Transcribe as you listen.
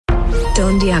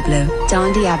Don Diablo.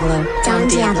 Don Diablo. Don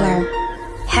Diablo.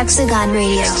 Hexagon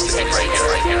Radio.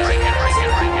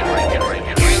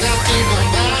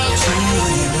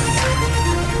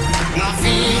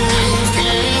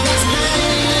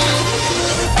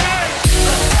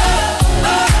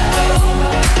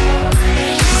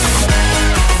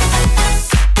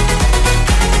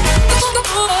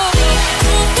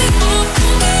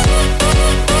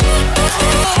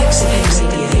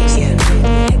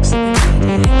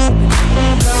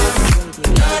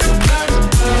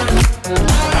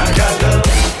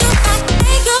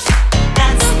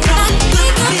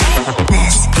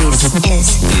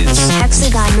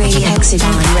 Hexagon Radio.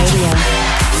 Hexagon Radio.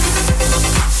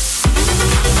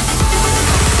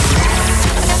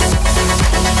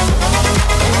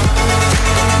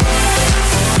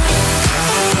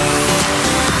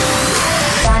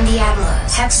 Don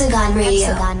Diablo's Hexagon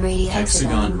Radio. Hexagon Radio.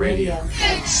 Hexagon Radio.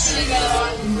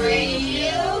 Hexagon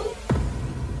Radio.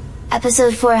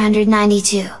 Episode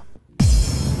 492.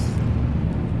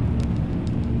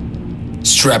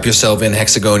 Strap yourself in,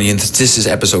 Hexagonians. This is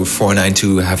episode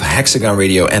 492 of Hexagon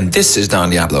Radio, and this is Don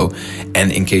Diablo.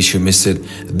 And in case you missed it,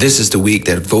 this is the week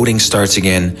that voting starts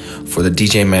again for the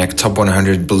DJ Mag Top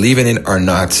 100. Believe in it or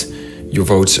not, your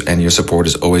votes and your support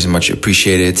is always much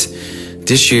appreciated.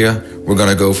 This year, we're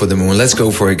gonna go for the moon. Let's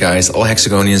go for it, guys. All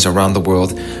Hexagonians around the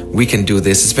world, we can do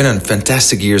this. It's been a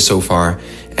fantastic year so far,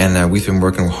 and we've been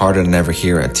working harder than ever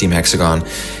here at Team Hexagon,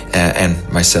 and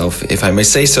myself, if I may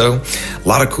say so. A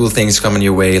lot of cool things coming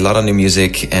your way, a lot of new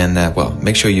music, and well,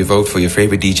 make sure you vote for your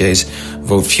favorite DJs.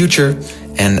 Vote Future,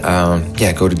 and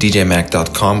yeah, go to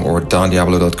djmac.com or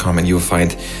dondiablo.com, and you'll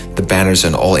find the banners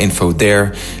and all info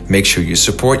there. Make sure you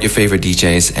support your favorite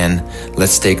DJs, and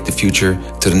let's take the future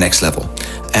to the next level.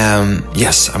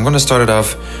 Yes, I'm gonna start it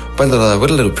off with a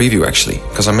little preview, actually,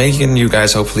 because I'm making you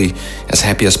guys hopefully as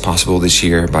happy as possible this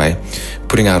year by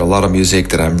putting out a lot of music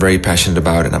that I'm very passionate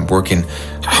about, and I'm working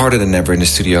harder than ever in the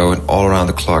studio and all around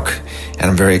the clock,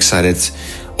 and I'm very excited.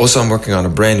 Also, I'm working on a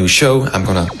brand new show. I'm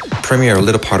gonna premiere a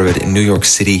little part of it in New York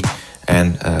City,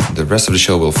 and the rest of the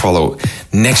show will follow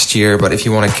next year. But if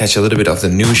you want to catch a little bit of the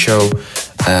new show,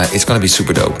 it's going to be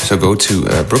super dope. So go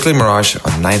to Brooklyn Mirage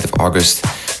on 9th of August.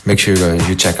 Make sure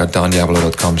you check out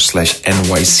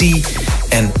dondiablo.com/NYC.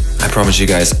 And I promise you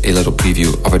guys a little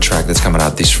preview of a track that's coming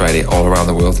out this Friday all around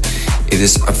the world. It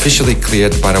is officially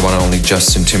cleared by the one and only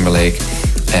Justin Timberlake.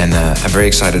 And I'm very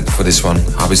excited for this one.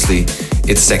 Obviously,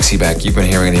 it's Sexy Back. You've been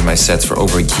hearing it in my sets for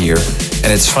over a year.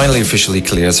 And it's finally officially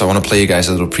cleared. So I want to play you guys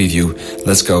a little preview.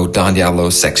 Let's go. Don Diablo,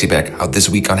 Sexy Back, out this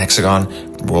week on Hexagon.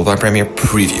 Worldwide premiere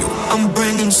preview. I'm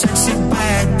bringing sexy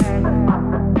back.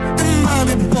 The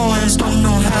naughty boys don't know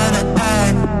how to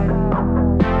act.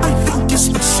 I think it's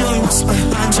special what's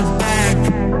behind your back.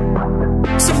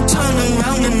 Some turn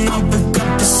around and I'll pick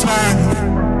up the slack.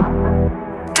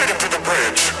 Take it to the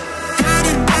bridge.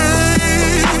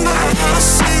 I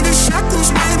see the shackles,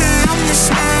 maybe I'm the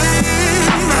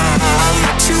same. I'll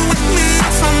let you with me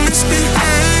if I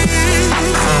misbehave.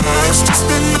 It's just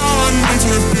an on makes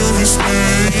me feel this way.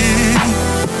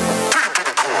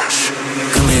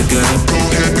 Come here, girl. Go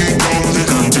ahead, be gone with it.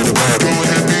 Come to the back. Go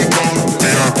ahead, be gone.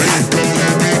 VIP. Go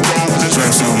ahead, be gone with it.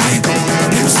 Drinks on me. Go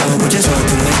ahead, be gone with it. Just talk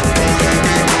to me. Go ahead,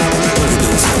 be gone with it. What you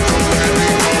do, so? Go ahead, be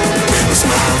gone with it. Baby,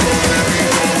 smile. Go ahead, be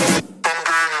gone with it. I'm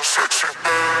bringing sexy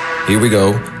back. Here we go.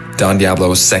 Don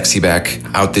Diablo, Sexy Back,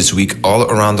 out this week all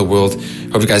around the world.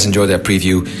 Hope you guys enjoyed that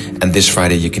preview. And this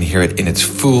Friday, you can hear it in its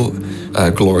full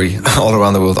glory all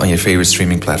around the world on your favorite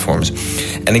streaming platforms.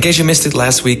 And in case you missed it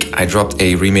last week, I dropped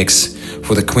a remix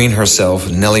for the queen herself,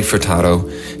 Nelly Furtado.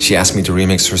 She asked me to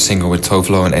remix her single with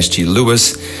Tovlo and SG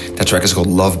Lewis. That track is called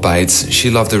Love Bites. She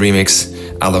loved the remix.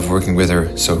 I love working with her.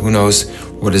 So who knows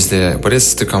what is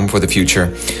to come for the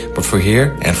future. But for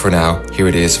here and for now, here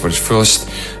it is for the first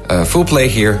full play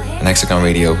here on Hexagon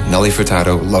Radio. Nelly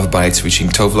Furtado, Love Bites, featuring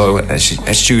Tovlo and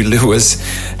SG Lewis,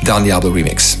 Don Diablo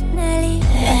remix.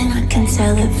 And I can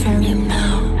tell it from your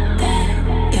mouth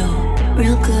that you're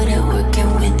real good at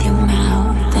working with your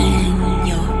mouth, and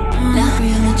you're not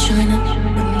really trying to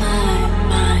read my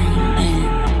mind, and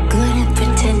good at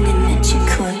pretending that you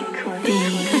could be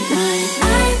mine. I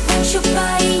want your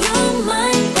body, your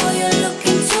mind, boy, you're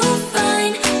looking too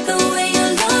fine. The way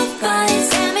your love bites,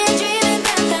 got me dreaming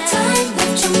about that time.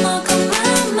 Left your mark on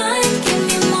my mind, give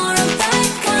me more of that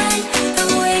kind. The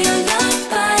way your love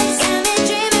bites, got me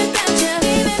dreaming about you,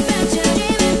 dreaming about you,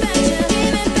 dreaming about you,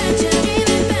 dreaming about you, dreaming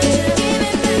about you,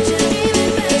 dreaming about you, dreaming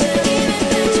about you.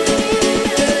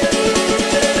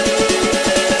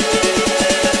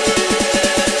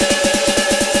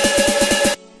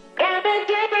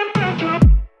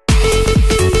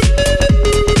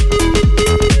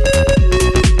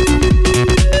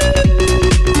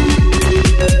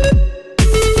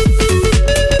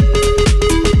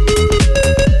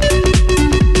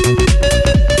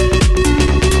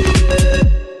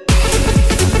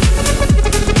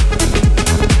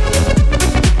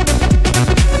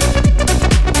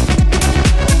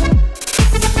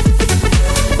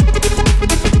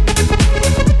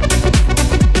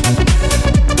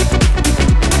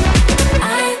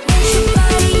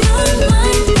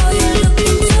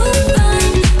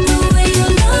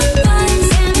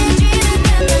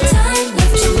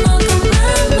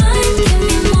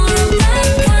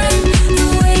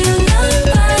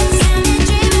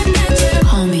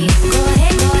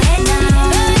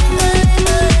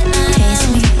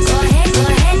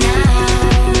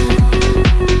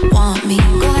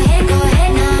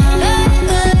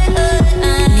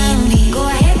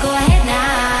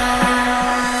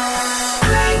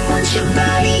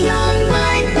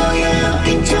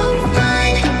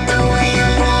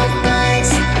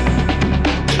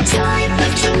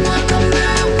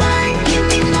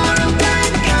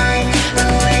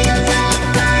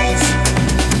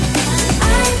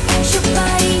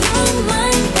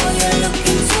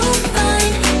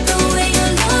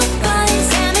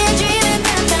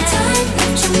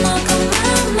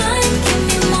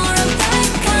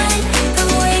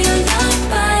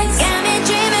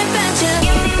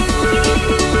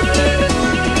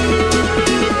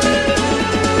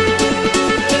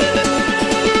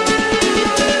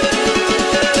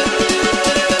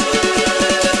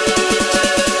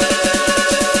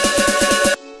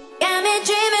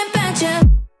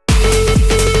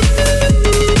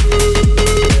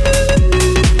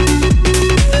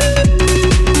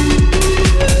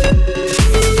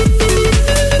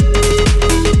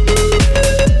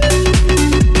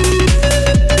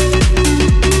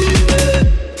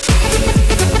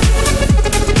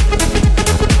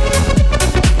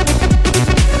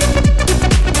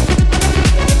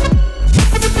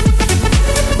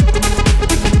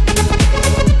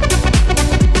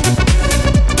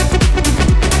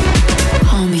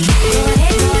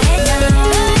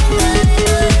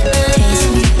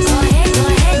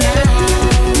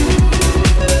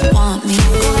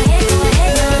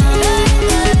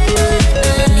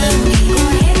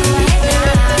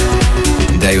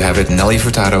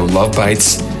 Avocado Love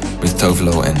Bites with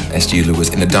Tovelo and SG Lewis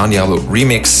in the Don Diablo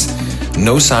remix.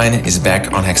 No Sign is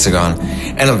back on Hexagon,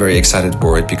 and I'm very excited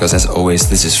for it because, as always,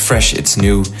 this is fresh, it's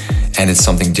new, and it's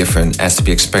something different as to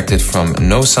be expected from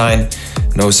No Sign.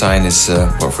 No Sign is,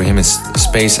 well, for him it's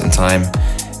space and time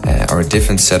are a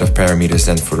different set of parameters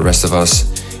than for the rest of us.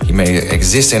 He may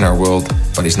exist in our world,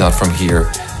 but he's not from here,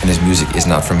 and his music is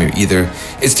not from here either.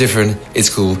 It's different, it's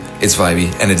cool, it's vibey,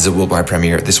 and it is a worldwide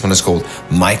premiere. This one is called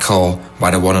My Call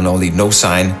by the one and only No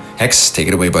Sign. Hex, take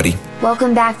it away, buddy.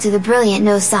 Welcome back to the brilliant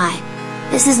No Sign.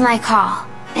 This is my call,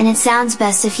 and it sounds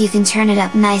best if you can turn it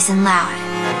up nice and loud.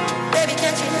 Baby,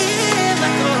 can't you hear my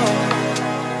call?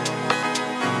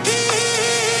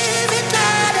 Is it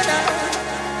not enough?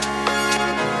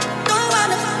 Don't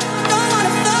wanna fall.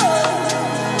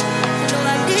 You know I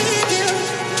need you.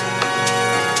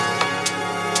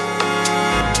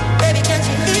 Baby, can't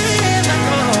you hear my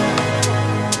call?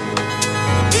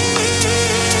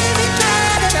 Is it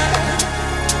not enough?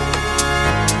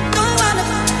 Don't wanna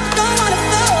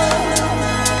fall.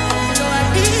 You know I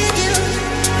need you.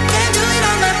 Can't do it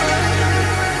on my own.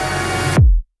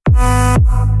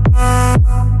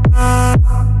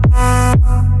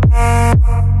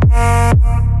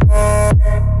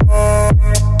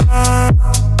 Baby,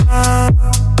 can't you hear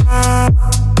my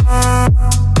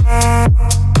call?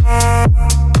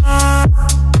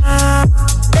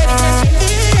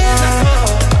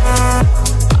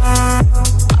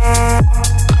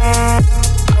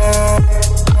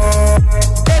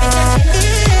 Baby,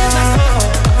 can't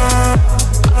you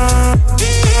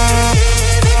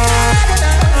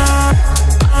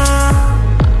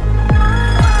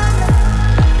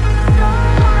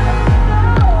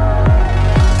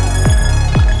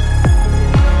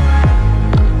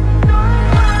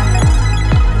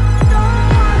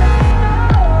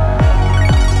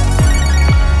hear my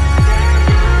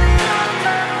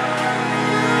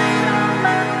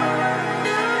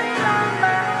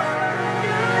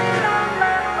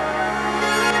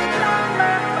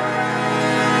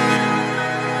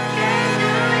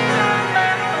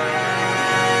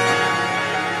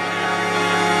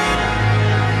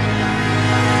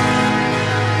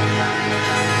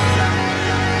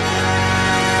call? Is it not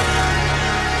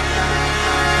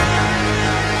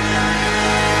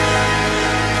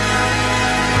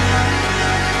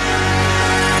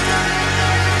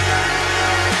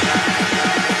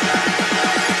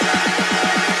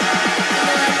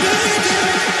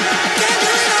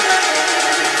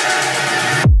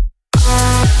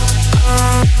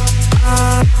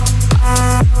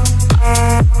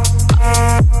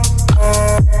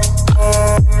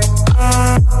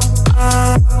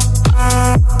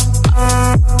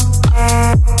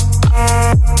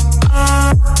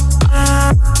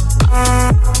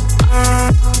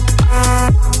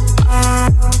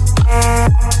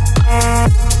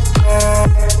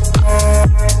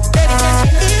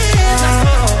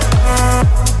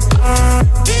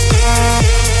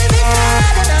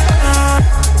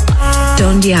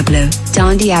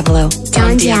Don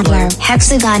Diablo,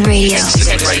 Hexagon Radio.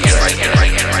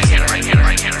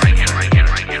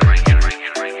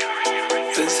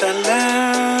 As I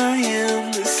lie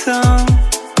in the sun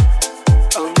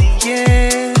on the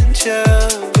edge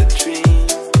of a dream,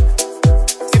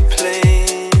 you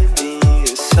play me a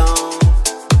song.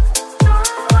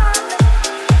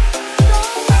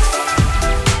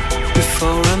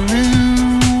 Before I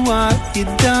knew what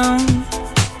you'd done,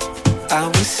 I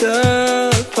was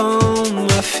up on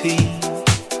my feet,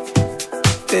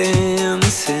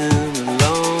 dancing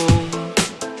alone.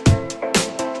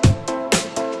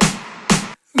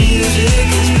 Music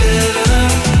is better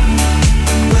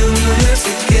when we're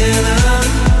together.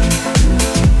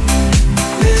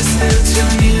 Listen to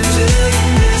music,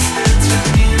 listen to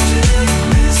music,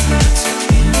 listen to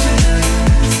music.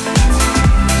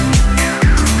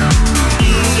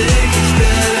 Music is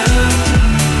better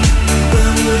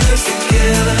when we're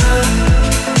together.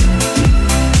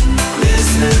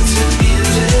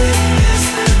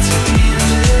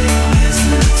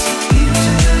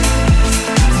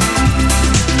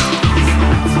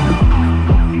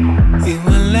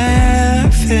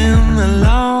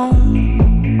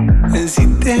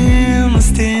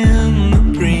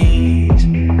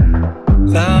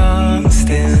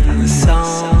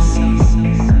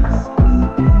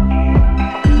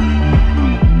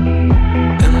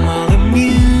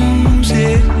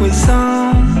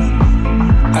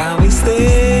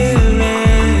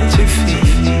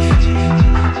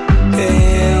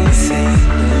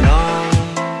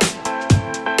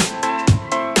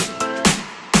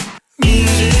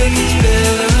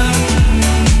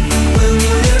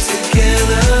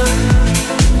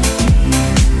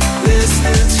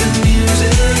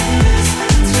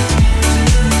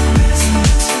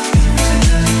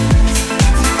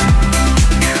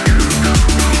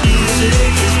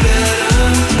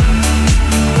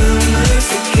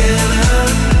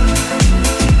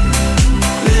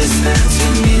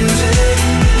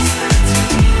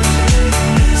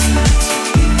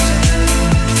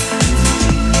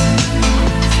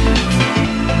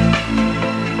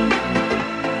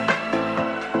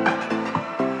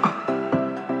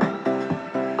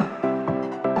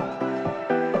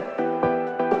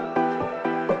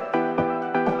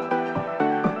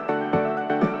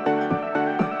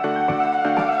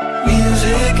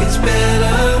 is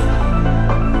better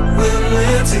when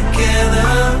we're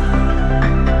together.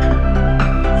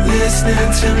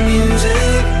 Listening to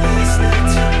music, listening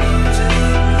to music,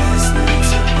 listening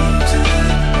to music.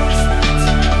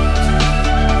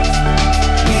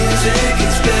 Music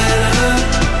is better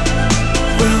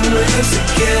when we're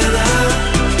together.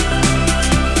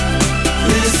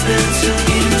 Listening to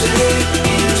music,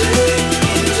 music,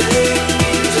 music,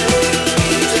 music,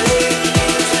 music.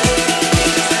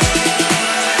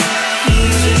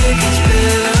 Music is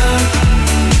better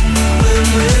when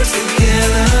we're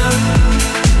together.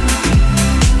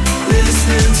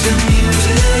 Listening to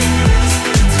music,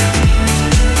 listening to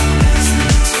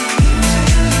music,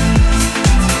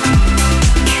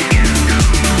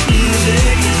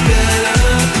 music is better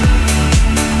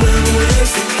when we're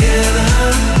together.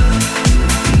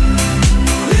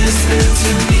 Listening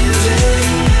to music,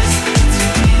 listening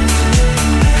to music,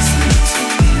 listening to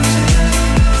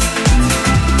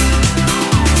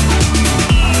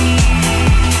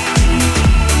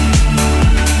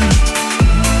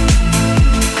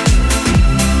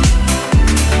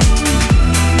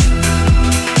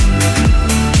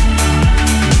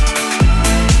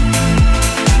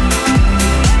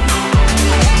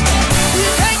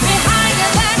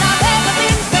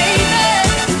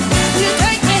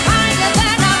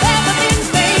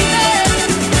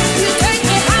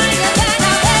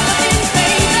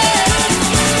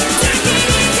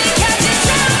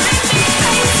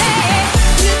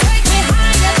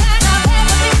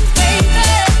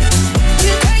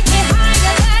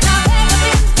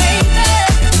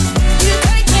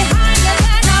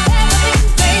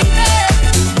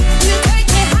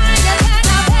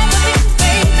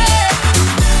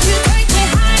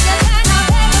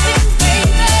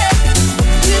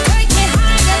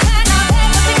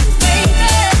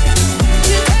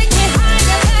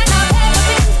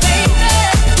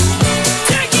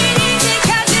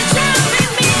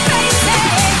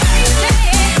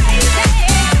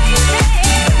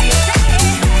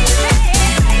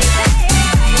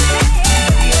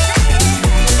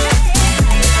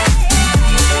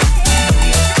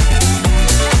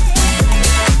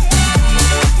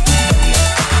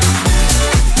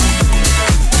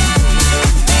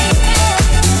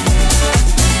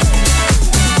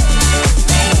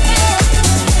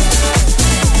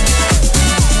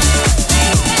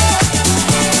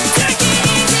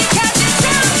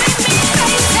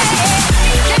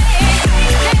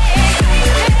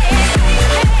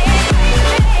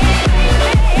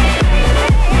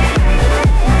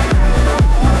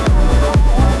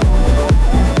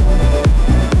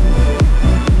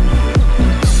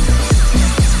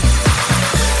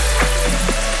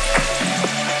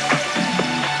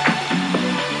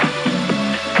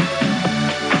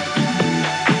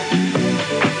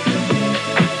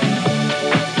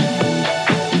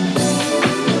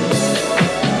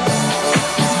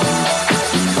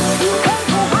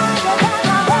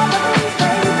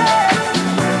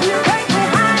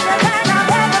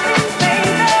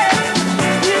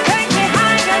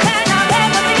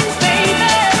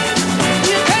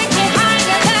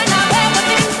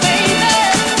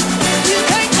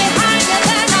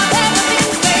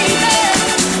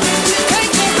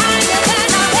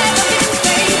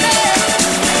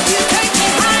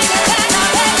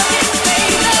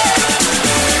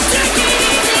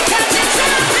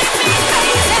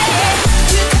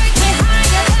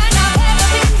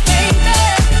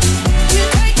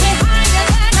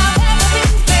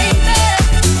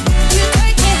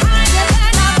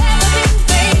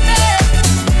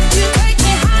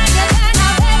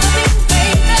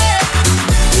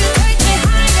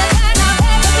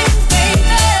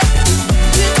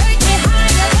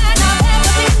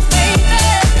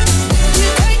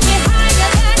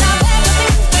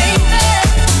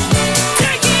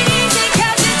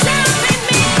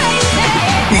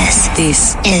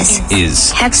This is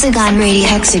Hexagon Radio.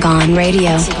 Hexagon Radio.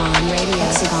 Hexagon Radio.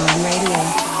 Hexagon Radio.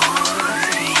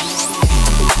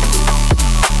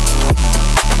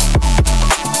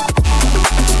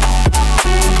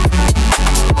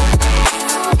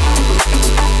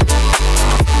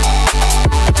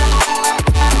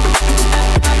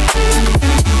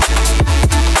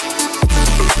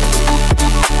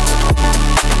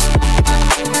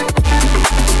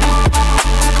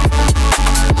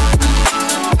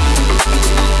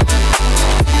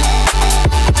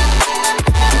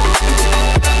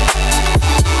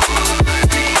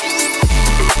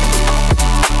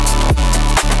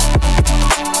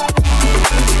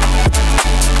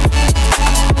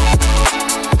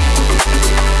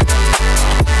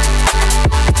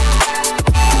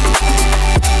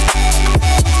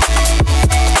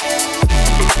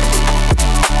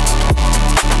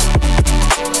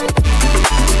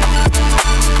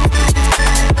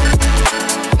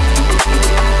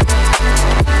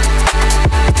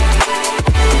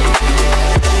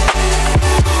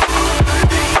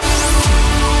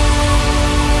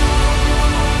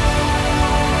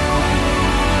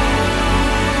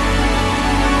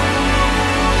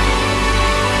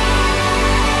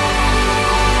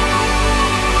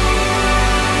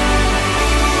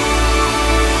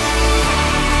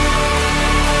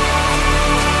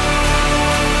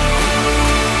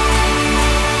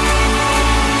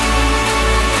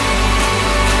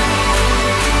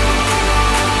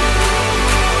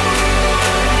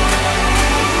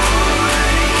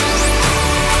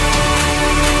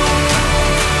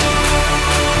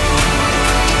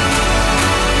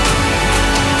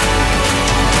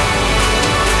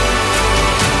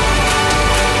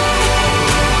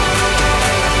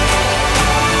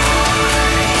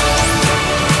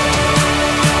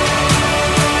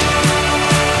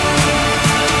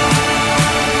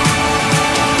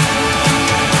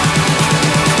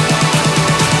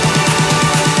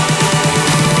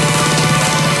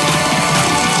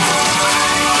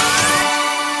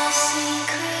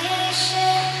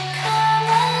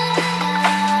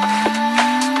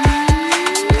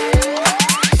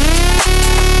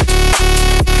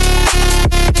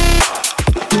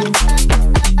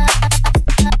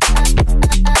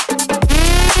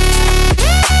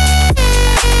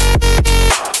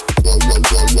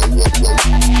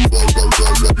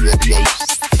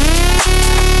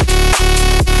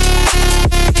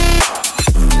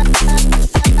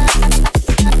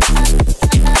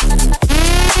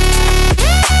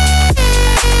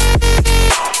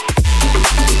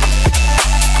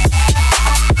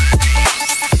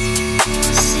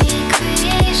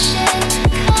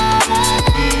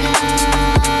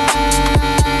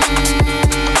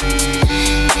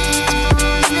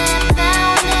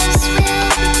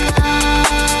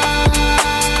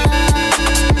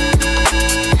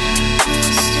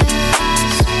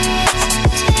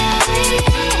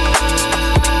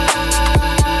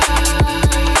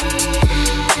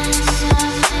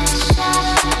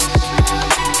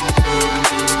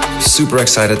 super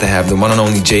excited to have the one and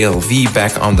only JLV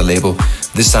back on the label.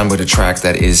 This time with a track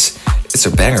that it's a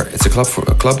banger. It's a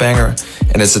club banger,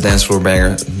 and it's a dance floor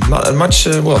banger. Not much,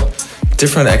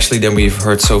 different actually than we've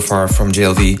heard so far from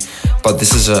JLV. But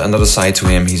this is another side to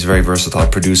him. He's a very versatile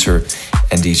producer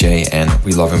and DJ, and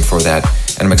we love him for that.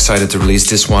 And I'm excited to release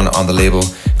this one on the label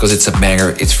because it's a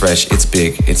banger, it's fresh, it's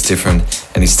big, it's different,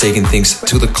 and he's taking things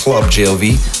to the club,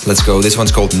 JLV. Let's go. This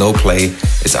one's called No Play.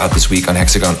 It's out this week on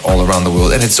Hexagon all around the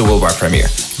world, and it's a worldwide premiere.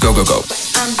 Go, go, go.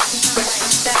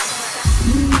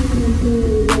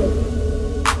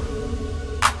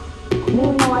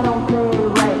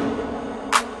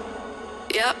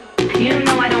 You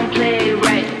know I don't play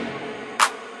right.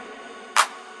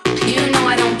 You know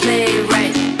I don't play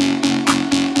right.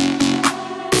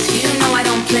 You know I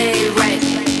don't play right.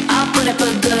 I'll put up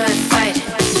a good fight.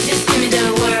 Just give me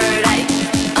the word,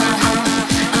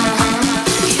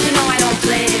 You know I don't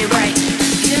play right.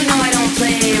 You know I don't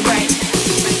play right.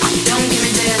 Don't give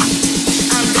me this.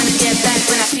 I'm gonna get back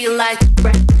when I feel like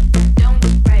right.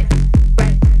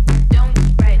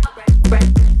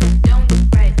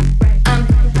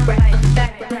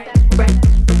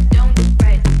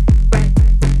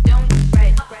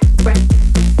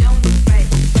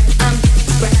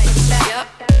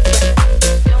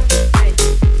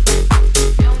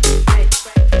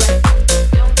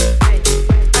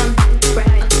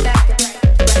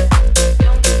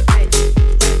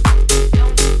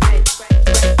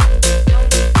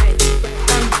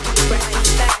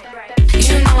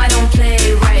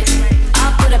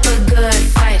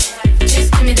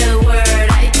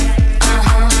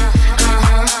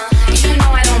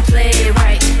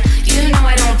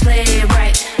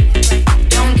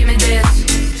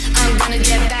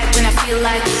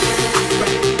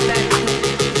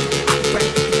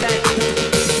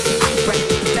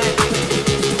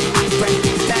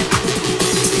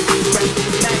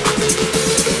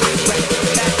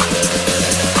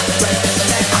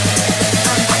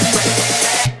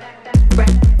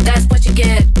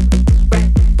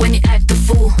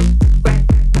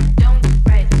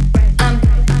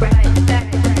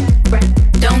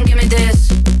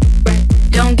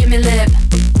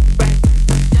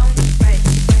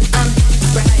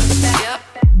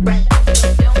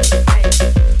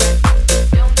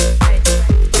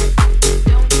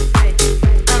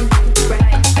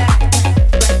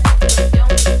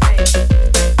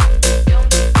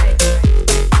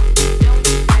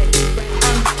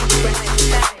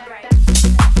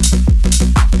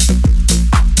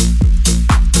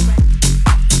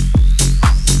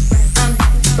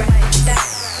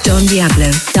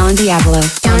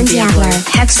 Don Diablo,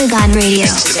 Hexagon Radio.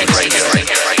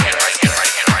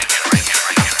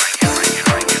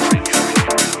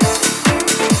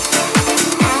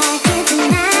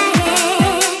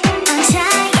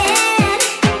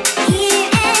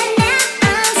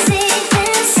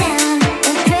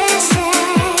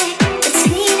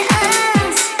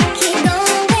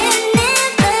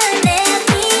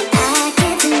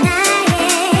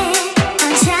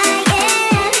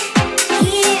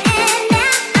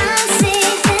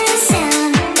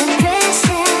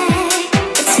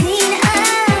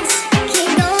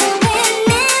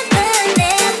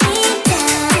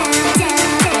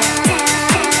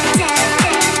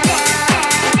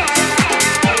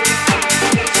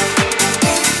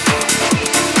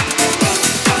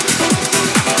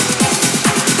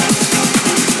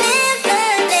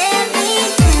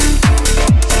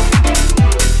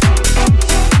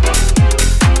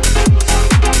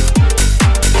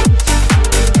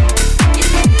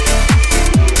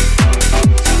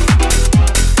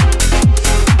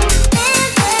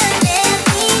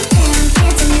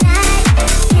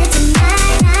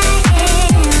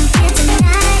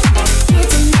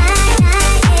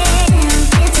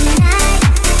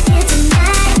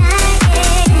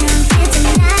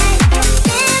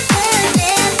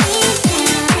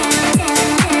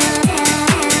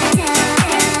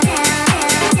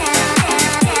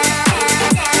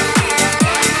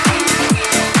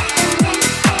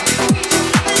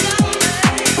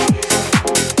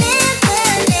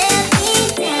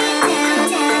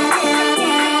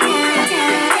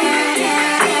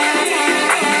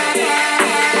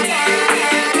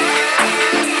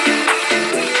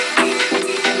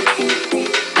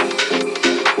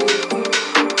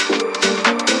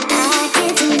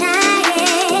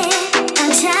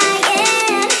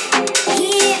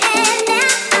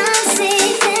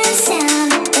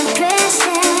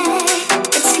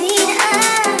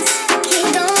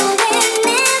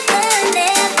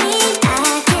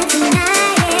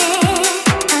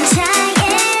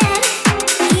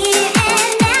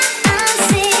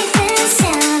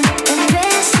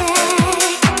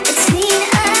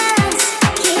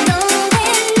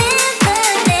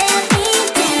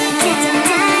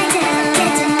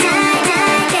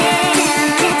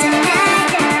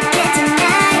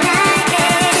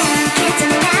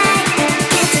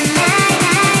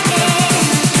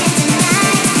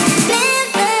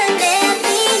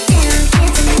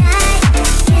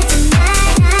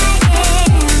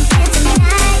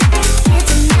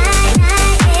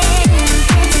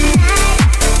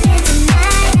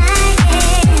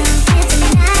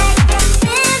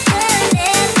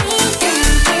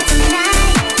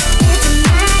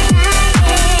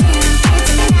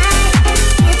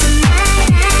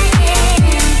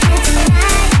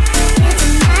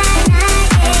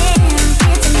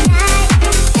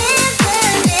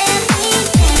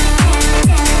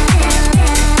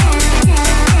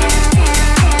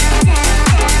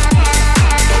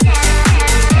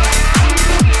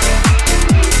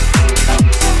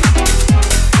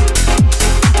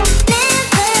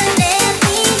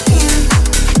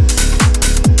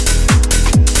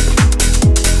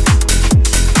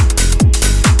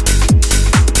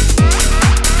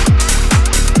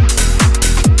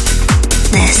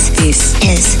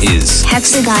 is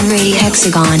Hexagon Radio.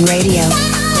 Hexagon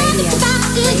Radio.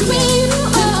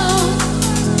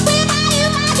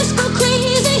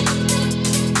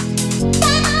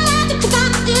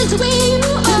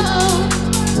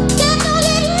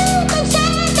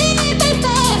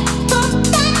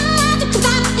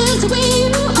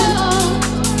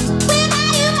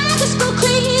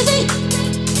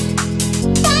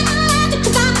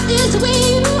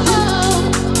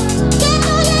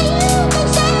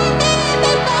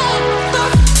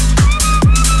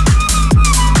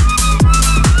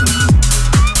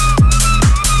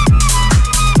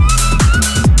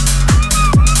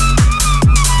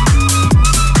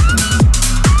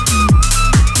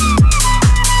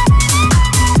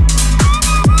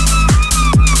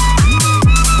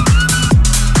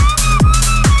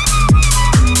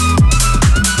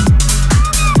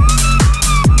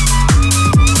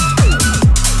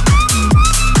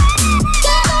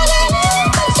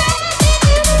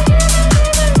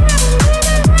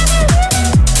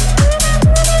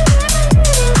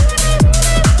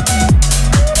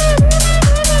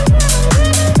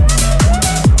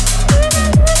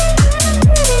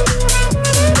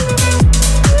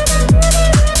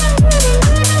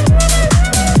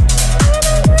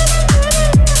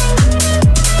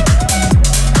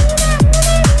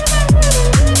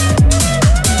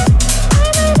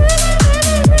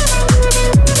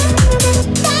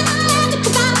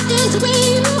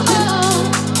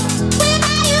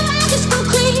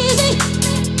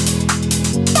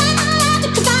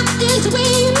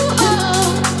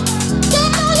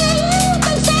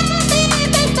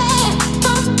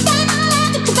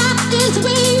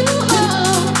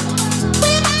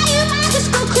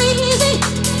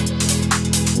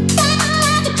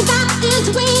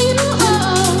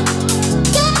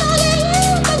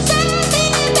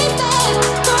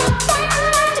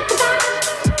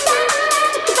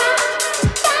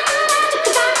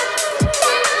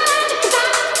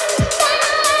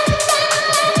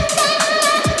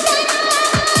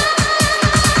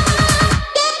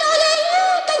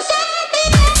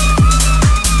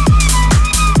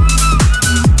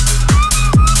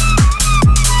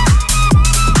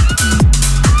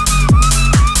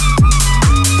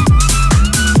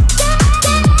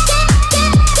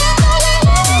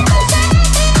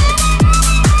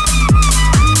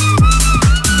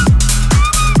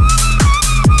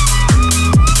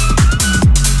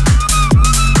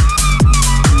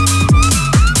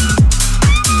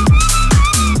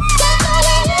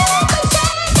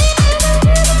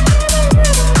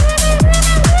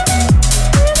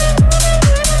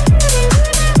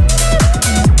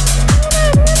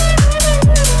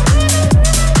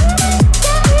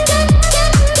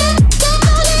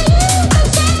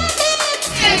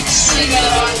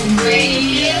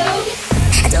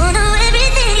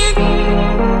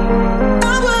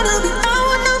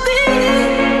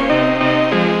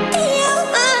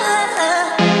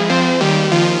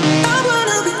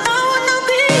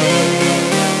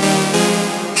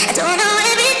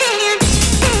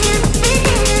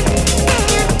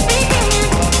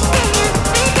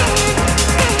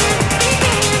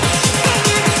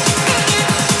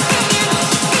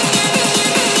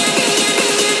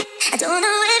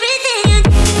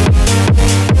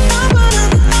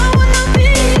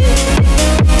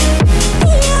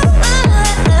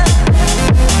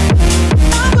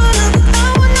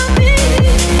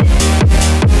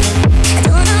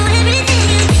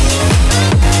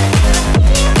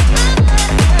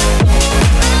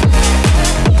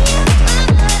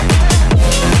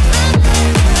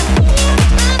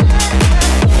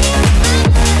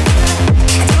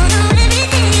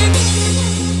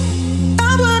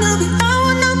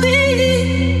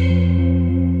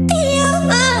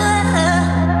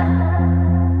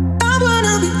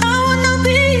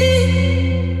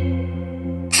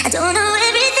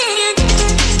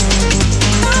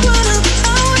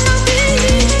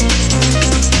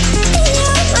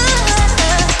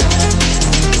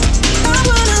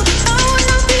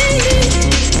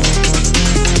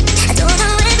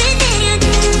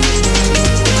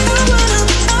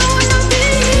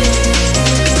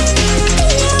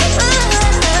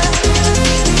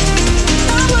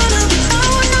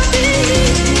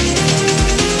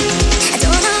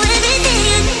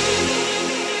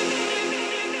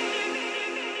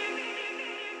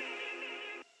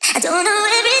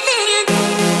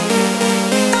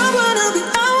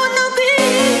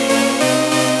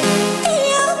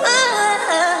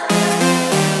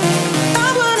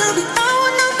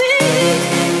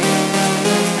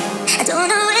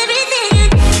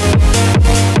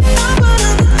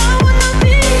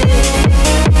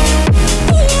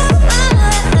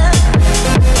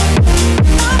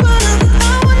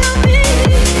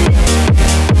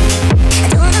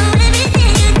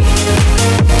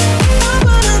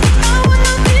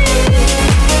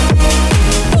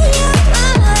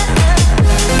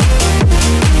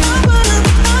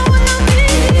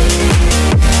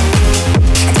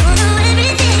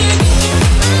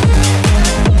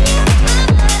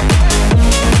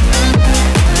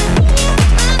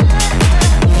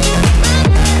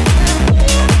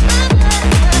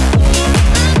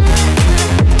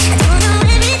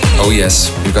 Oh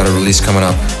yes, we've got a release coming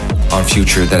up on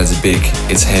Future that is big,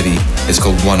 it's heavy, it's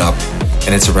called One Up,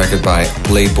 and it's a record by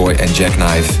Playboy and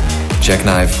Jackknife.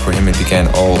 Jackknife, for him it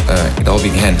all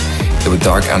began with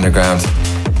dark underground,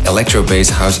 electro bass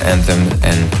house anthem,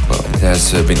 and well, it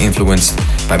has been influenced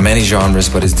by many genres,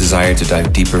 but his desire to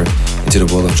dive deeper into the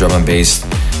world of drum and bass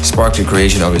sparked the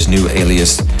creation of his new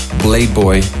alias, Blade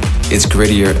Boy. It's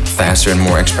grittier, faster, and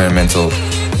more experimental,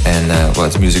 and well,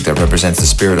 it's music that represents the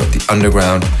spirit of the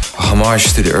underground, a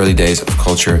homage to the early days of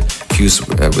culture fused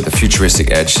with a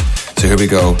futuristic edge. So here we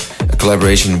go, a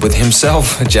collaboration with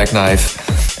himself,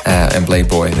 Jackknife, and Blade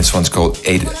Boy. This one's called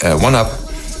One Up,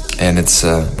 and it's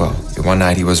well, one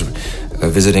night he was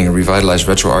visiting a revitalized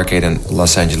retro arcade in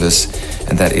Los Angeles,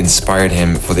 and that inspired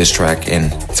him for this track,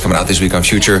 and it's coming out this week on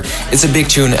Future. It's a big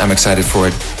tune, I'm excited for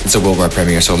it. It's a worldwide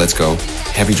premiere, so let's go.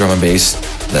 Heavy drum and bass,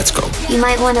 let's go. You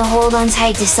might want to hold on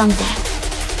tight to something.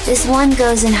 This one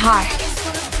goes in hard.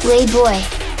 Blade Boy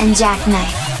and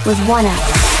Jackknife with One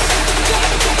Up.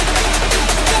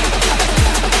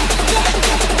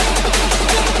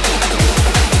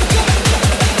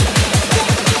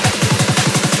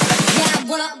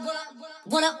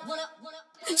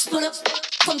 Split up,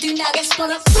 come through now, get split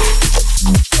up.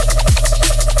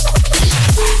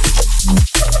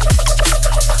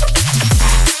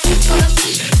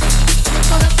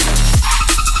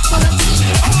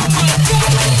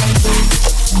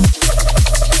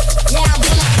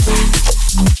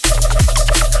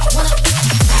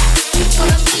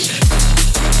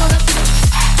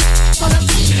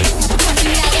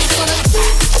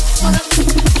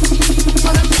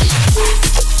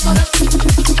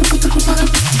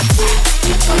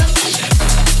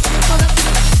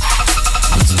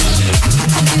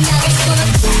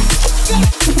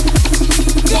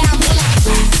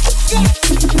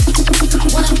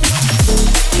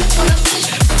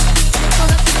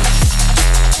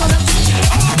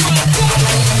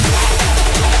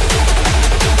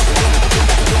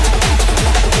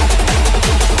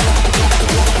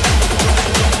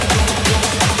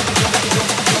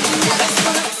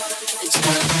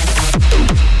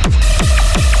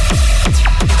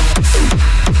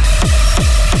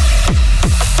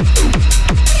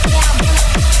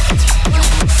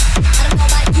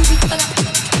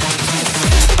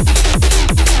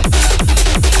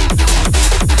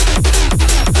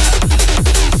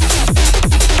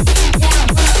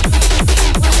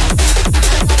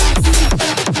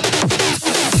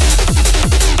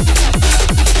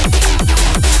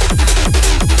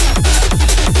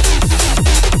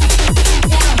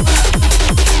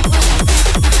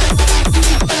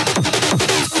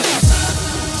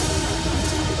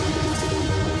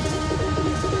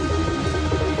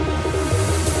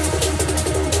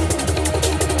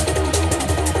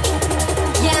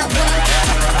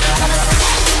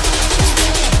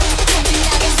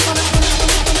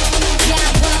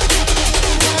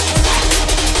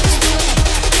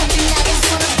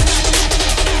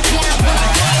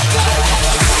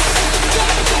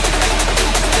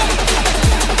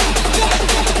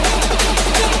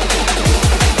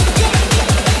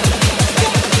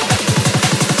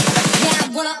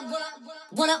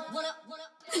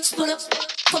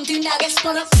 Come through now, get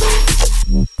spun up.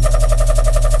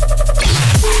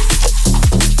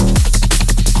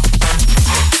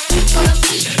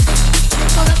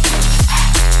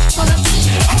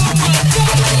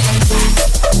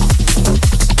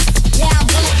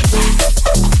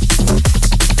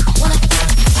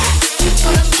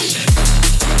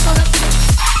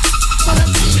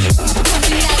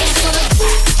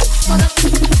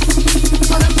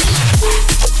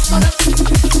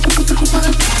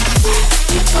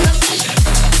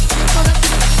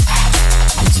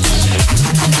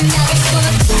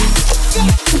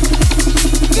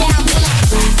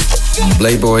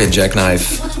 Playboy and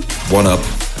Jackknife, One Up,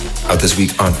 out this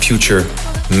week on Future.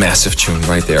 Massive tune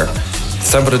right there.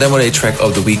 It's time for the demo day track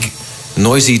of the week.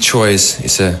 Noisy Choice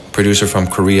is a producer from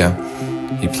Korea.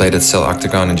 He played at Cell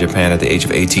Octagon in Japan at the age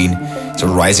of 18. He's a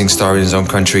rising star in his own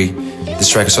country. This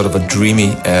track is sort of a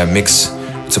dreamy mix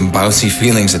with some bouncy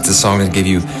feelings. It's a song that gives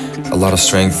you a lot of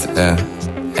strength,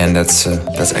 and that's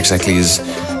exactly his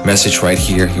message right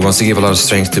here. He wants to give a lot of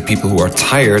strength to people who are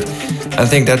tired. I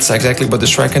think that's exactly what this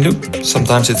track can do.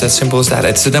 Sometimes it's as simple as that.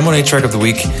 It's the demo day track of the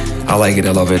week. I like it,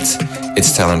 I love it.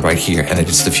 It's talent right here, and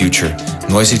it's the future.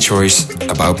 Noisy Choice,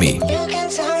 About Me.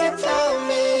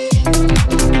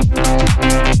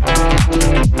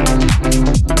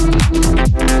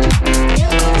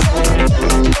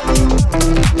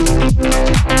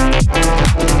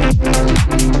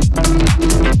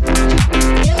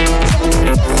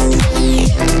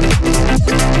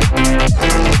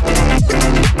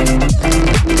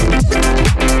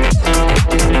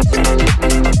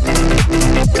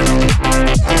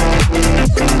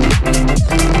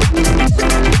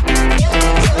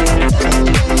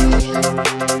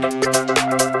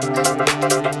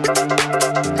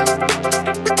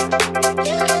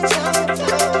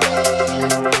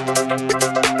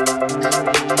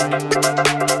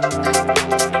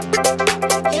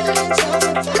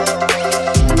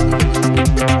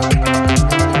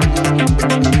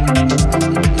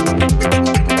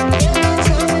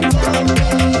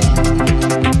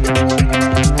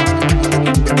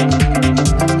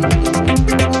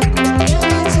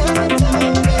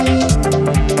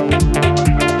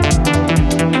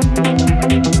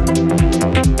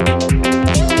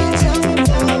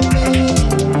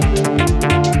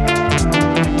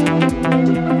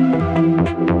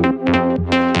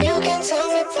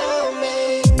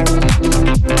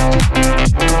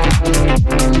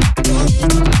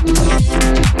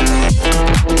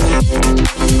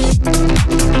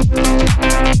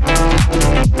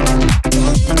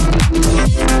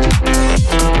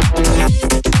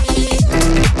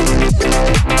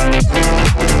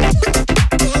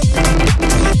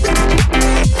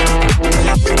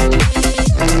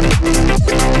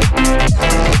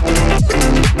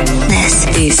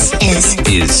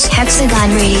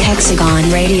 Hexagon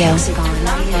Radio. When I'm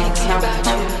thinking about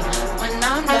you, when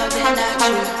I'm loving at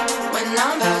you, when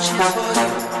I'm vouching for you,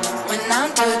 when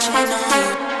I'm touching on you,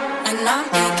 and I'm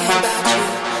thinking about you,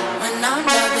 when I'm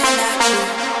loving at you,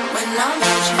 when I'm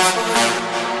vouching for you.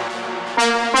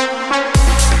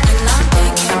 When I'm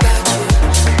thinking about you,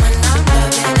 when I'm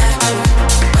loving at you,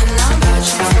 when I'm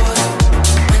vouching for you,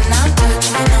 when I'm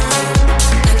touching on you,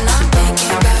 and I'm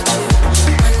thinking about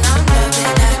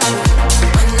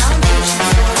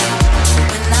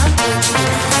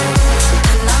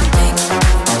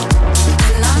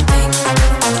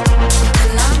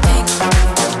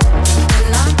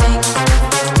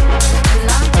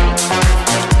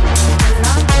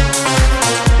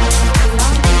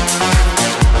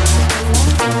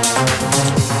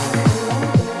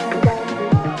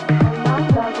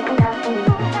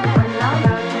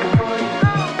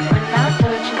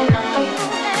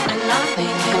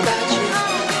you,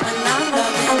 when I'm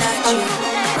loving at you,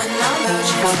 when I'm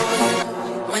vouching for you,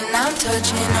 when I'm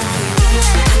touching on you,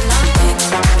 and I'm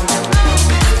thinking,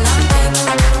 and I'm thinking, and I'm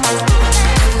thinking,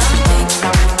 and I'm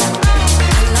thinking,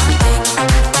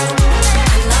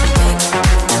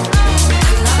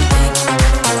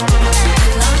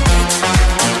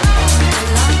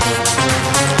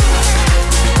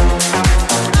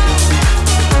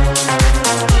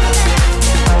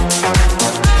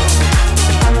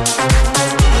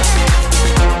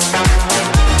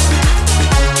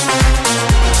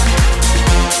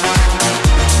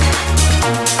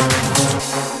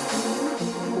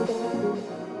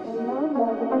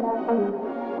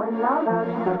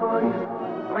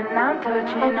 and I'm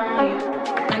touching on you,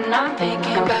 and I'm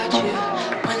thinking about you,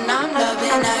 when I'm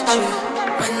loving at you,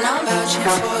 when I'm vouching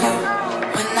for you,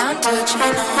 when I'm touching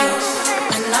on you,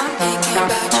 and I'm thinking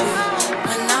about you,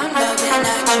 when I'm loving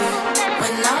at you,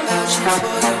 when I'm vouching for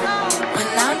you, when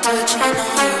I'm touching on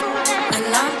you,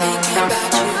 and I'm thinking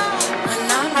about you, when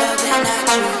I'm loving at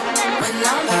you, when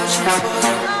I'm vouching for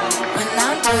you, when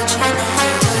I'm touching on you,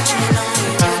 touching on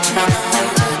you, touching on you,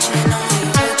 touching on you,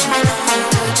 touching on you,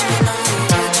 touching on you,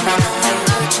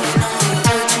 touching on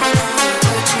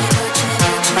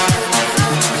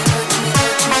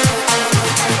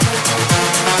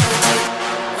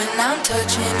you.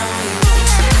 Touching on you,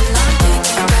 and I'm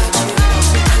thinking about you,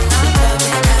 and I'm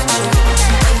loving at you,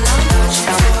 and I'm vouching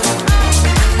for you,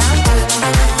 and I'm touching on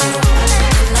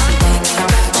you, and I'm thinking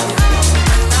about you,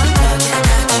 and I'm loving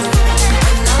at you,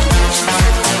 and I'm vouching for you,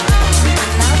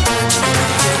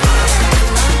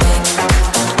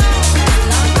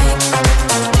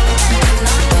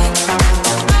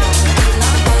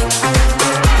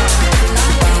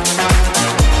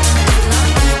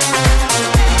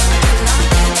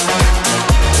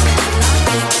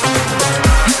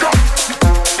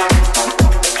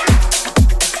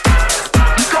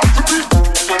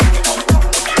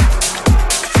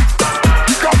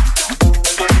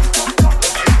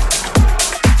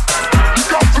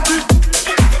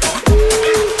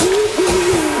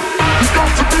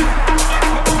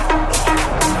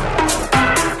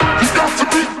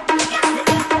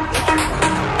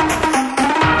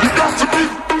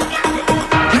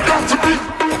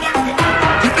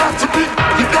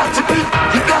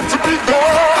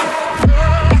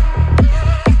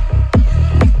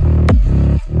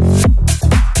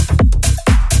 touching on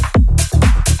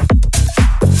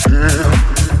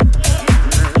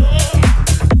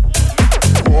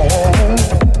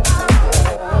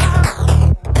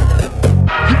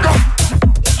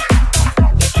you, and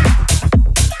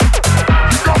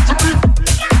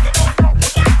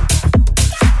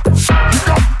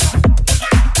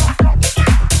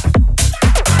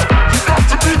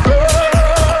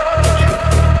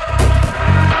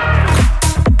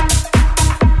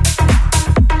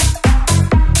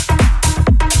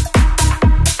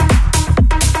I'm thinking, and I'm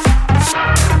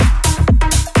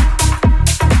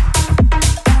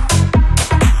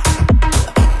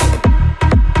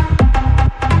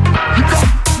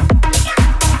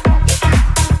thinking,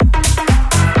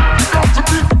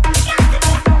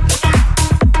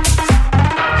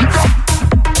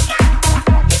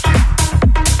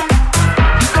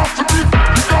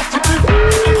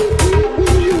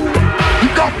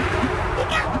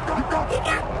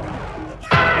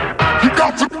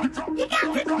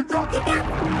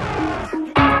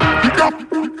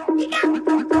 I'm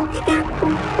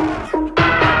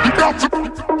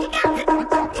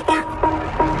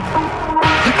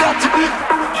thinking,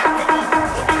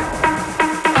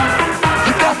 and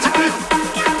I'm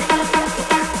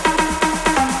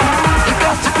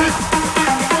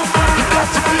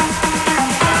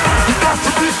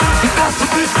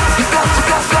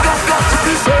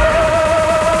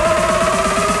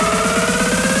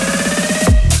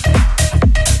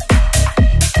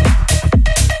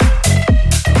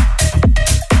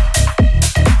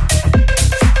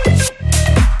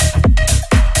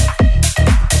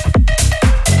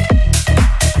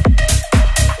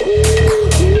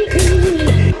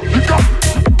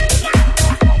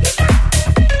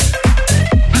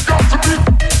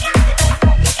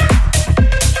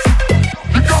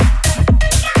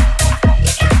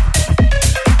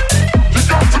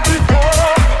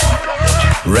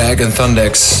and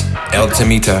Thundex, El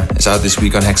Temita is out this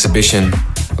week on Hexagon.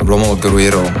 Rommel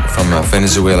Guerrero from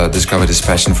Venezuela discovered his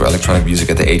passion for electronic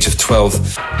music at the age of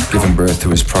 12, giving birth to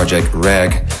his project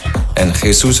Rag. And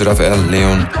Jesus Rafael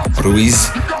Leon Ruiz,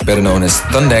 better known as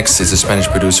Thundex, is a Spanish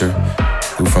producer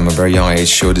who from a very young age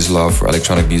showed his love for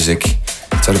electronic music.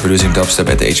 Started producing dubstep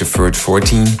at the age of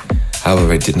 14,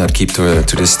 however it did not keep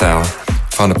to this style.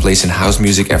 Found a place in house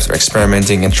music after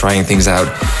experimenting and trying things out,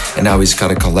 and now he's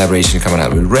got a collaboration coming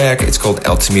out with Rag. It's called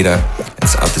El Temita.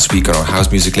 It's out this week on our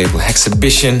house music label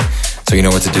Hexagon, so you know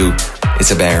what to do.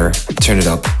 It's a banger. Turn it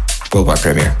up. Worldwide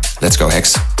premiere. Let's go,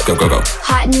 Hex. Go, go, go.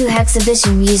 Hot new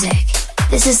Hexagon music.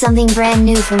 This is something brand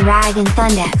new from Rag and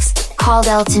Thundex, called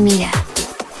El Temita.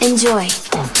 Enjoy.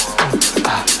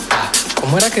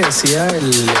 ¿Cómo era que decía el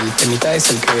temita es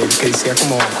el que decía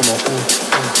como ¿Cómo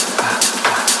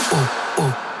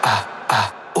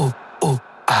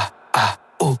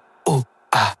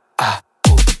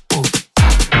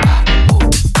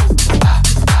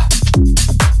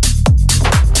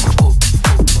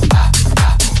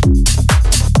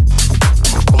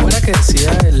era que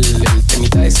decía el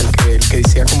temita es el que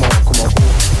decía como ¿Cómo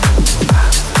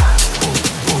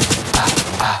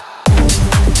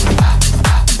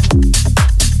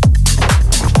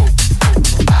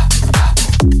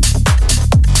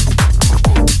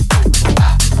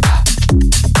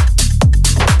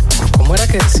era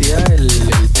que decía el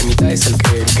temita es el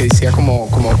que decía como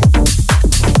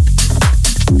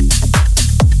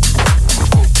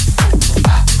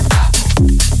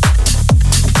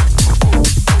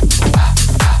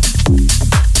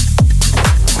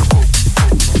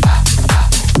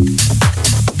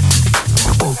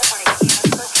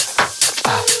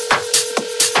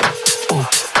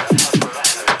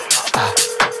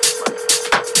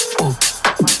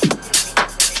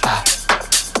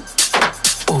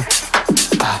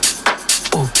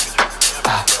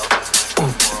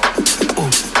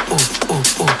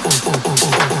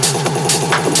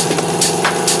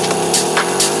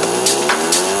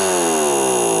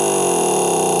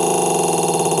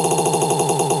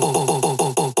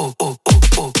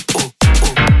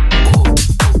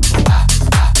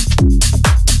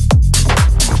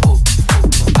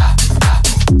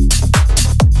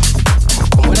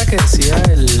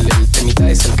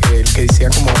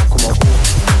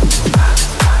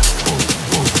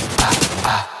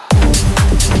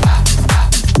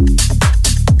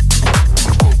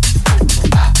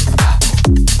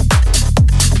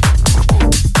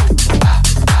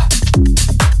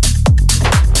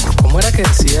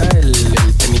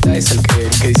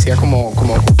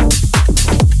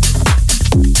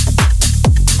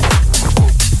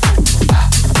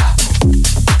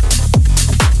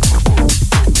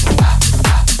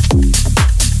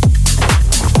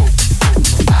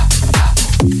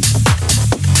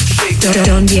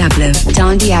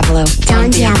Don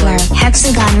Diablo,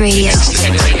 Hexagon Radio.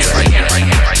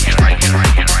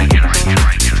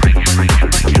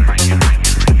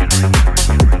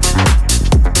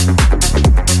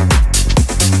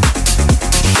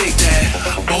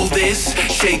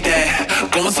 Shake that,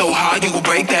 going so hard you gon'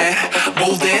 break that.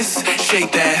 Move this,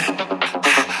 shake that.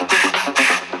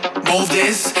 Move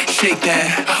this, shake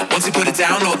that. Once you put it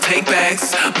down, no take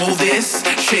backs. Move this,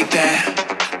 shake that.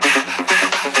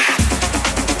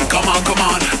 Come on, come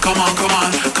on, come on, come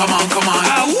on, come on, come on.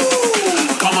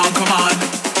 Come on, come on.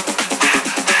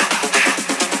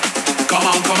 Come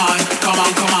on, come on, come on,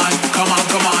 come on, come on,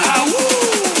 come on.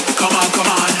 Come on,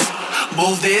 come on.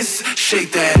 Move this,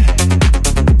 shake that.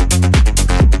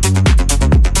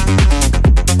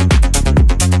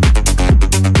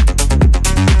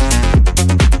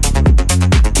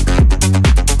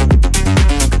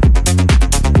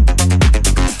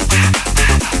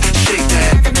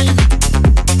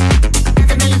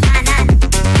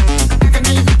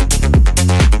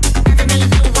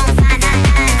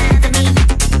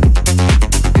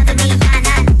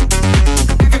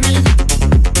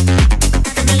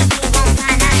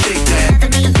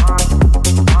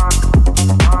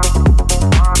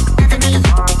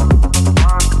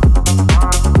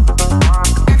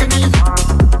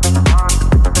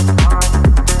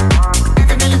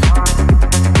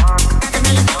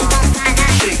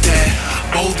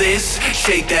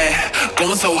 Shake that,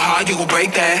 going so hard you gon'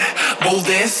 break that. Move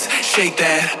this, shake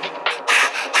that.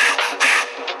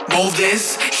 Move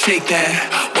this, shake that.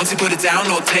 Once you put it down,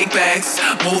 no take backs.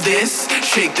 Move this,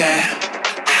 shake that.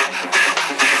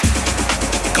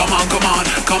 Come on, come on,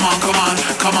 come on, come on,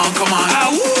 come on, come on.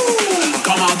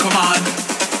 Come on, come on.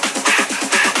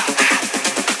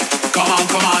 Come on,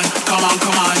 come on, come on,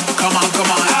 come on, come on,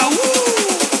 come on.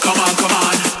 Come on, come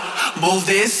on. Move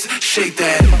this, shake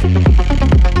that.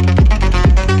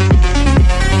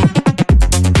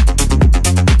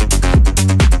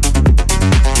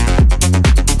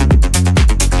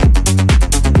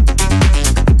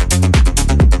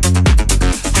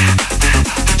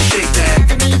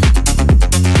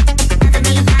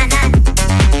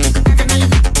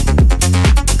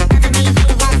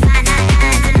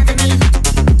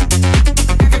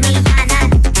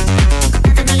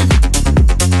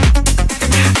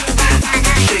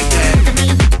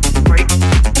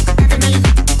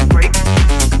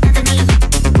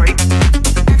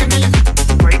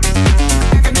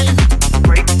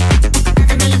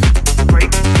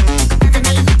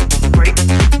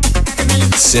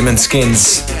 Sim and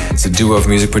Skins. It's a duo of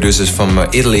music producers from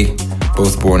Italy,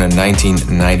 both born in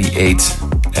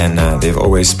 1998. And they've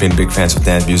always been big fans of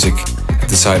dance music.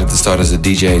 Decided to start as a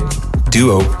DJ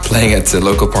duo, playing at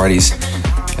local parties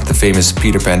at the famous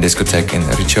Peter Pan discotheque in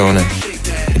Riccione.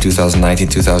 In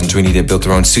 2019-2020, they built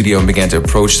their own studio and began to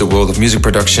approach the world of music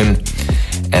production.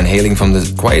 And hailing from the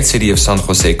quiet city of San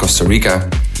Jose, Costa Rica,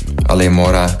 Ale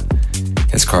Mora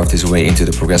has carved his way into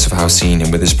the progressive house scene.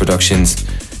 And with his productions,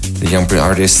 the young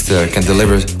artist can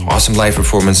deliver awesome live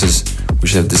performances,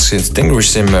 which have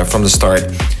distinguished him from the start.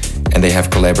 And they have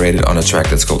collaborated on a track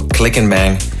that's called Click and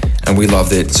Bang. And we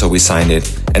loved it, so we signed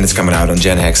it. And it's coming out on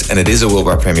Gen Hex. And it is a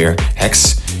worldwide premiere.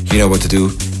 Hex, you know what to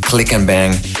do. Click and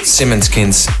Bang, Sim and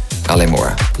Skins, Ale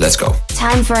Mora. Let's go.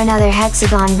 Time for another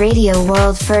Hexagon Radio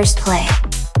World First Play.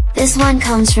 This one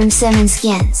comes from Sim and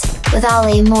Skins, with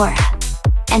Ale Mora.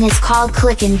 And it's called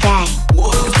Click and Bang.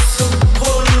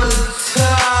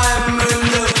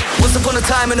 Once upon a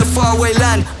time in a faraway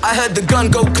land, I heard the gun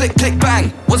go click, click,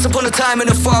 bang. Once upon a time in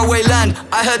a faraway land,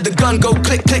 I heard the gun go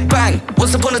click, click, bang.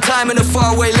 Once upon a time in a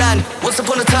faraway land, once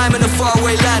upon a time in a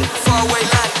faraway land, faraway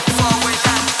land, faraway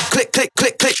land. Click, click,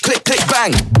 click, click, click, click,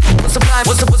 bang. What's up time,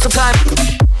 what's up time?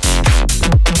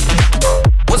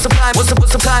 What's up time, what's up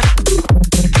time?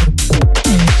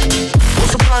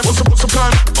 What's up time, what's up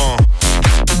time?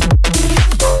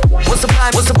 What's up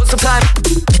time, what's up time?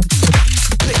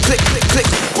 Click, click, click, click.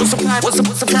 What's up time, what's up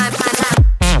time?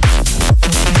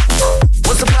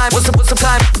 What's up time, what's up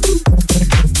time?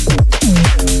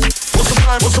 What's up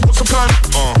time, what's up time?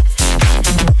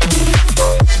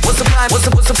 What's up time,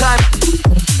 what's up time?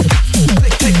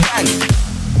 Click, click, bang.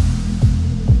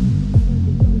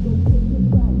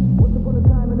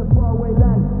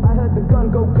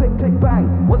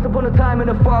 Once upon a time in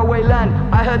a faraway land,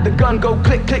 I heard the gun go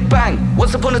click, click, bang.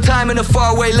 Once upon a time in a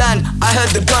faraway land, I heard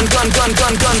the gun go.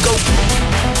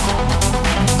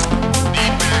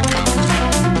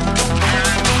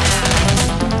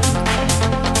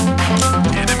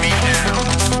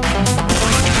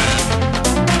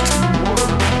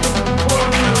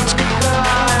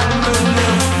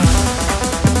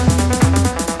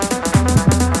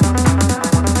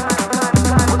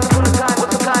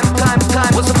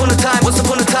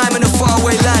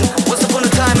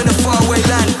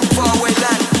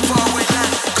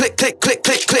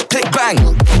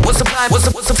 What's the time?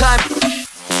 What's the time?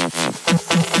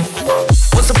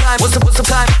 What's the time? What's the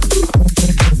time?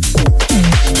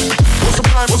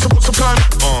 What's the time?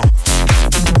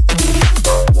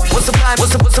 What's the time?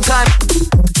 What's the time? What's the time?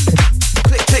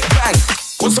 Click, click, bang.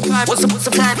 What's the time? What's the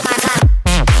time?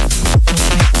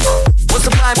 What's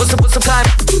the time? What's the time? What's the time?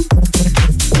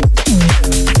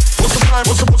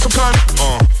 What's the time?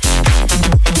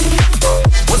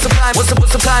 What's the time?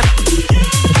 What's the time?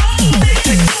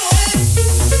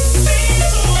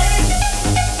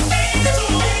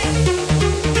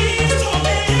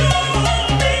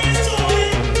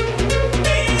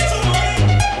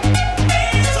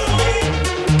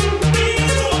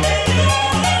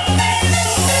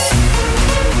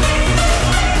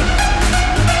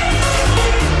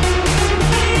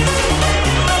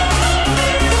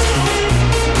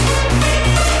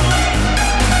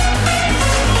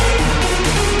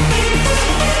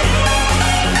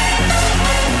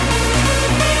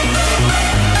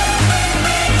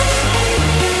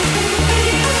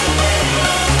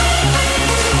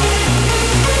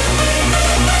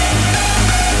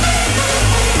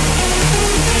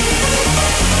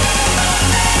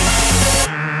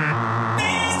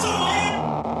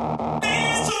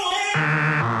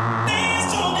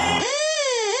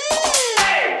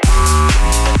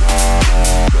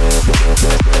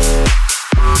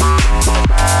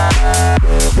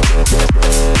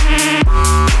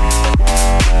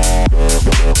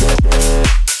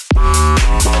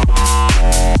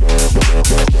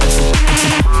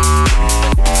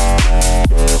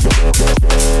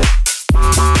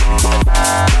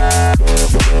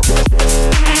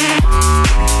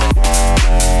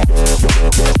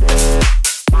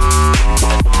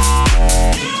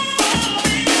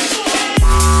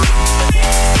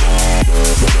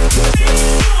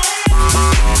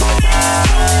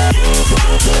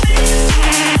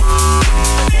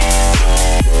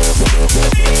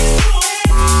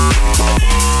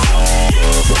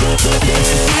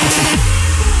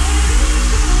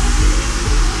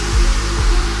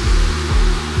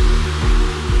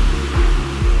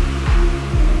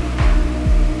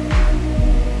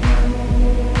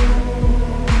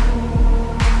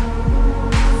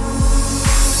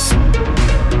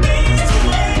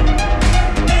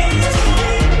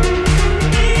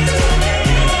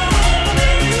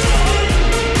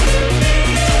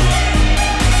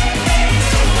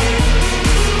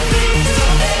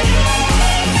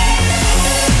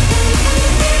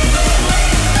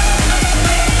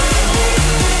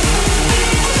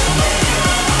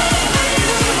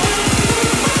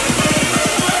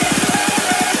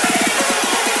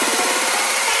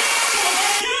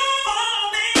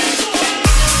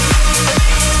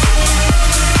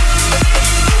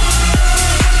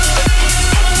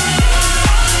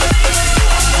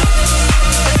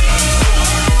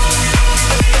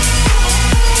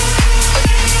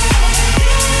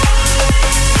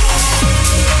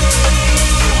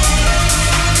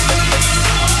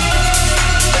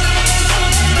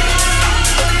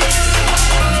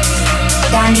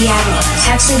 Don Diablo,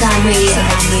 Hexagon Radio.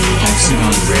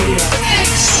 Hexagon Radio.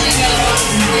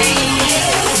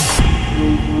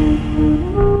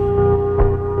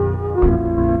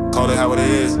 Call it how it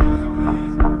is.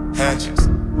 Hatches.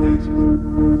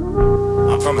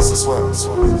 I promise I swear.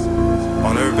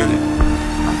 On every minute.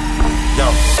 Yo.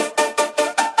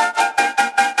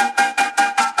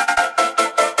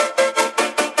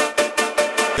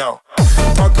 Yo.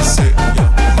 Percocet, yeah.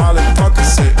 Molly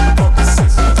Percocet.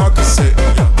 Percocet,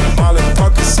 yeah. Molly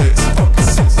Percocet.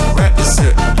 Rap the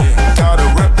set, yeah. Gotta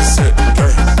represent,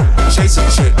 yeah. Chase a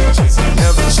chick,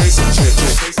 never chase a chick.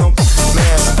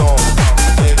 Mask on,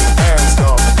 mask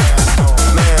on,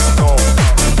 mask on,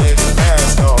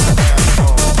 mask on.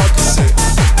 Percocet,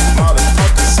 Molly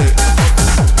Percocet.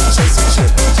 Chase a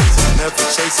chick, never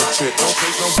chase a chick.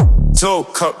 2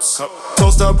 cups,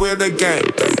 toast up with the gang.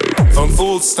 From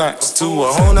food stacks to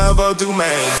a whole nother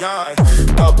domain.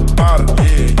 Up bottom,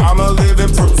 I'm a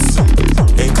living proof.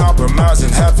 Ain't compromising,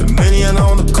 $500,000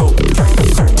 on the coat.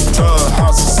 Drug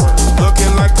houses,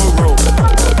 looking like parole.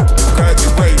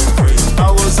 Graduated,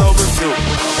 I was overdue.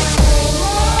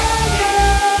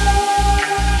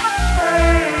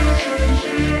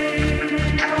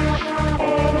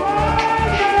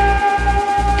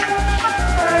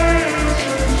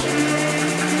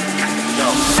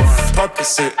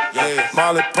 Percocet, yeah.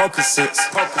 Molly Percocet,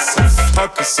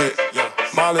 Percocet, yeah.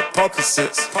 Molly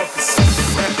Percocet,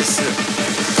 represent,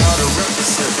 gotta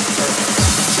represent.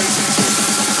 Chase a chick,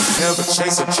 never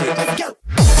chase a chick.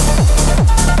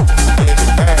 Baby,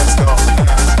 mask off,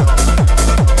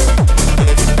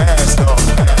 baby, mask off,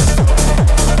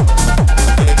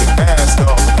 baby, mask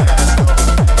off.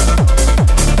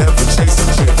 Never chase a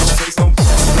chick, chase no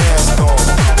mask on,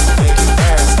 baby,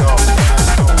 mask off,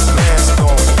 mask on.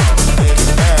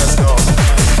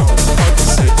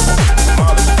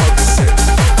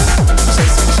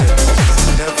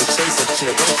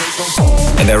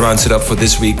 And that rounds it up for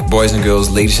this week, boys and girls,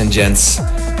 ladies and gents.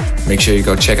 Make sure you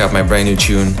go check out my brand new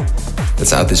tune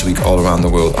that's out this week all around the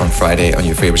world on Friday on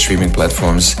your favorite streaming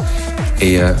platforms.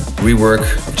 A rework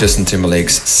of Justin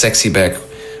Timberlake's Sexy Back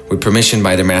with permission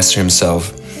by the master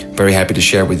himself. Very happy to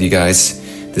share with you guys.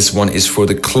 This one is for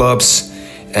the clubs.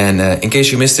 And in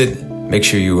case you missed it, make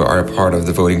sure you are a part of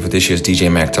the voting for this year's DJ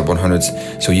Mag Top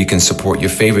 100s so you can support your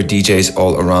favorite DJs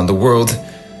all around the world.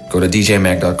 Go to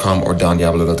djmag.com or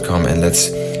dondiablo.com and let's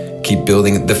keep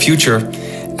building the future.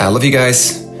 I love you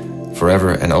guys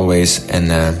forever and always.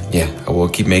 And I will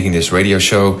keep making this radio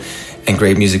show and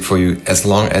great music for you as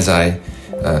long as I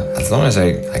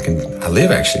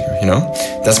live, actually, you know?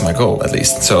 That's my goal, at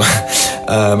least. So,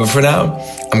 but for now,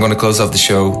 I'm going to close off the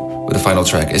show with the final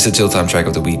track. It's the Chill Time track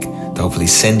of the week to hopefully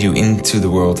send you into the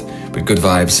world with good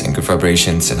vibes and good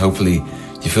vibrations, and hopefully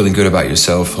you're feeling good about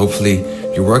yourself. Hopefully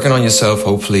you're working on yourself.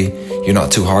 Hopefully you're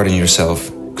not too hard on yourself,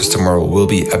 because tomorrow will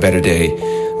be a better day.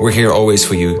 We're here always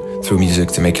for you through music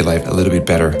to make your life a little bit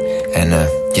better. And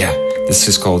this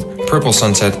is called Purple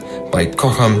Sunset by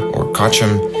Kocham or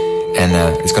Kocham. And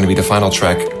it's going to be the final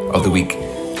track of the week.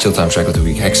 Chill Time track of the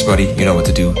week. Hex buddy, you know what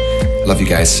to do. Love you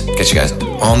guys. Catch you guys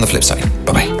on the flip side.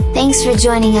 Bye-bye. Thanks for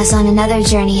joining us on another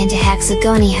journey into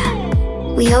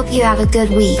Hexagonia. We hope you have a good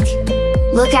week.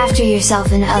 Look after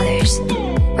yourself and others.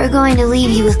 We're going to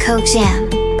leave you with Coke Jam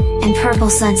and Purple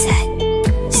Sunset.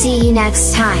 See you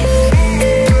next time.